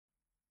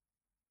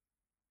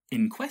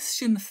In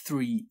question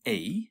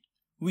 3a,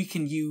 we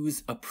can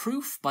use a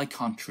proof by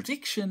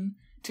contradiction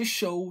to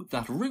show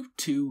that root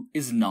 2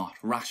 is not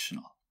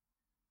rational.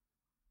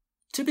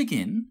 To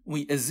begin,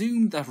 we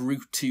assume that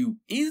root 2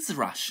 is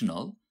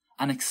rational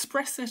and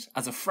express it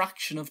as a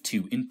fraction of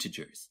two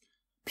integers,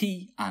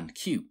 p and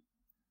q.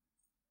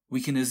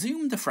 We can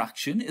assume the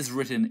fraction is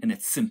written in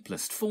its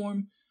simplest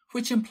form,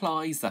 which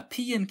implies that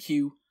p and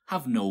q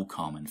have no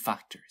common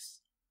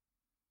factors.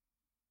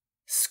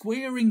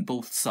 Squaring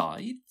both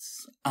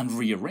sides and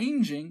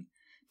rearranging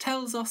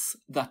tells us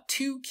that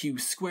 2q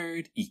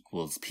squared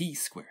equals p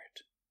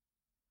squared.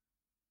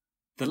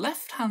 The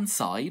left-hand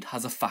side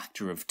has a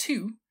factor of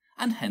 2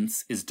 and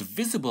hence is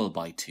divisible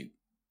by 2.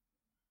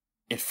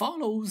 It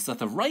follows that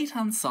the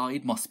right-hand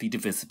side must be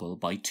divisible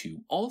by 2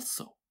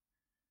 also.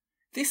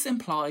 This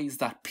implies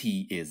that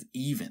p is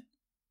even.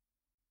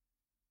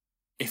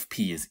 If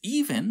p is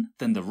even,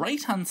 then the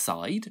right-hand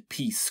side,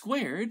 p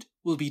squared,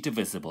 will be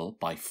divisible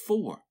by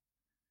 4.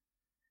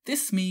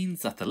 This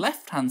means that the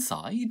left-hand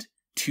side,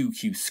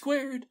 2q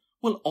squared,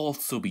 will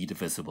also be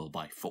divisible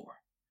by 4.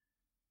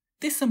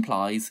 This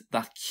implies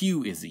that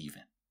q is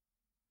even.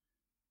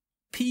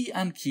 P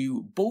and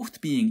q both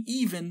being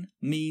even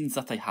means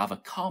that they have a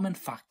common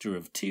factor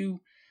of 2,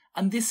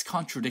 and this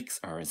contradicts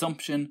our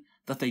assumption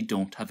that they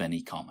don't have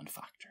any common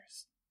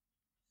factors.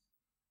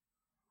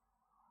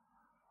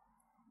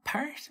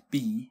 Part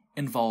B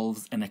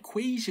involves an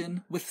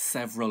equation with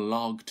several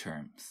log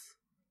terms.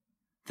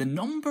 The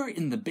number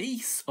in the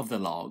base of the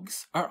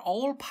logs are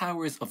all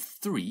powers of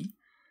 3,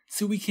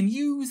 so we can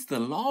use the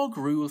log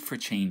rule for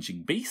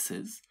changing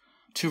bases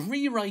to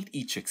rewrite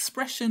each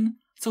expression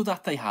so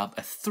that they have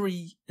a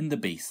 3 in the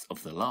base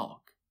of the log.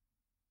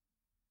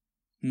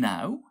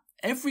 Now,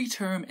 every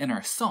term in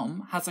our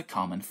sum has a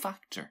common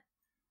factor,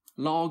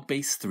 log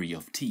base 3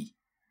 of t.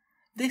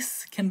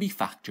 This can be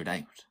factored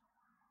out.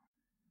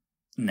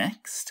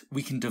 Next,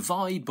 we can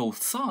divide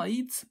both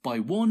sides by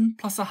 1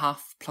 plus a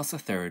half plus a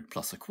third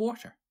plus a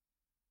quarter.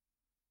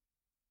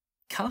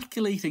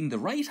 Calculating the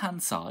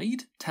right-hand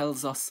side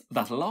tells us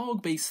that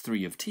log base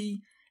 3 of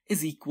t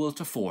is equal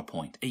to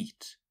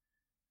 4.8.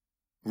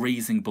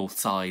 Raising both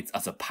sides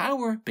as a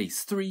power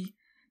base 3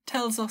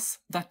 tells us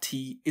that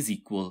t is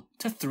equal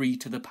to 3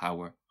 to the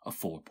power of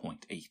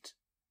 4.8.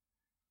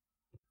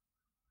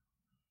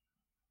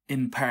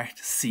 In part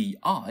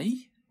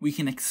CI, we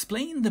can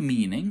explain the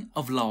meaning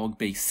of log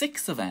base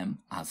 6 of m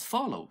as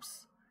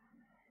follows.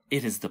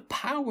 It is the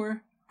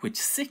power which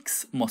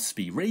 6 must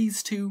be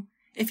raised to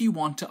if you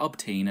want to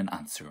obtain an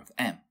answer of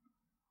m.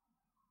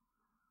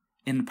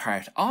 In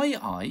part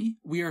II,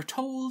 we are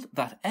told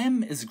that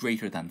m is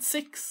greater than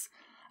 6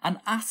 and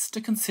asked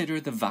to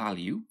consider the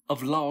value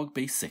of log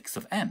base 6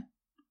 of m.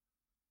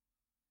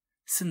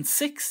 Since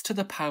 6 to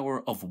the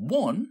power of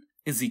 1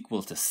 is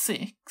equal to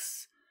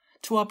 6,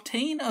 to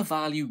obtain a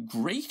value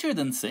greater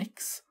than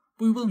 6,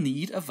 we will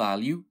need a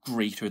value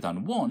greater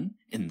than 1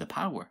 in the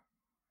power.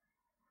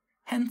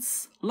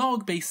 Hence,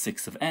 log base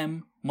 6 of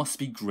m must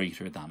be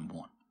greater than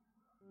 1.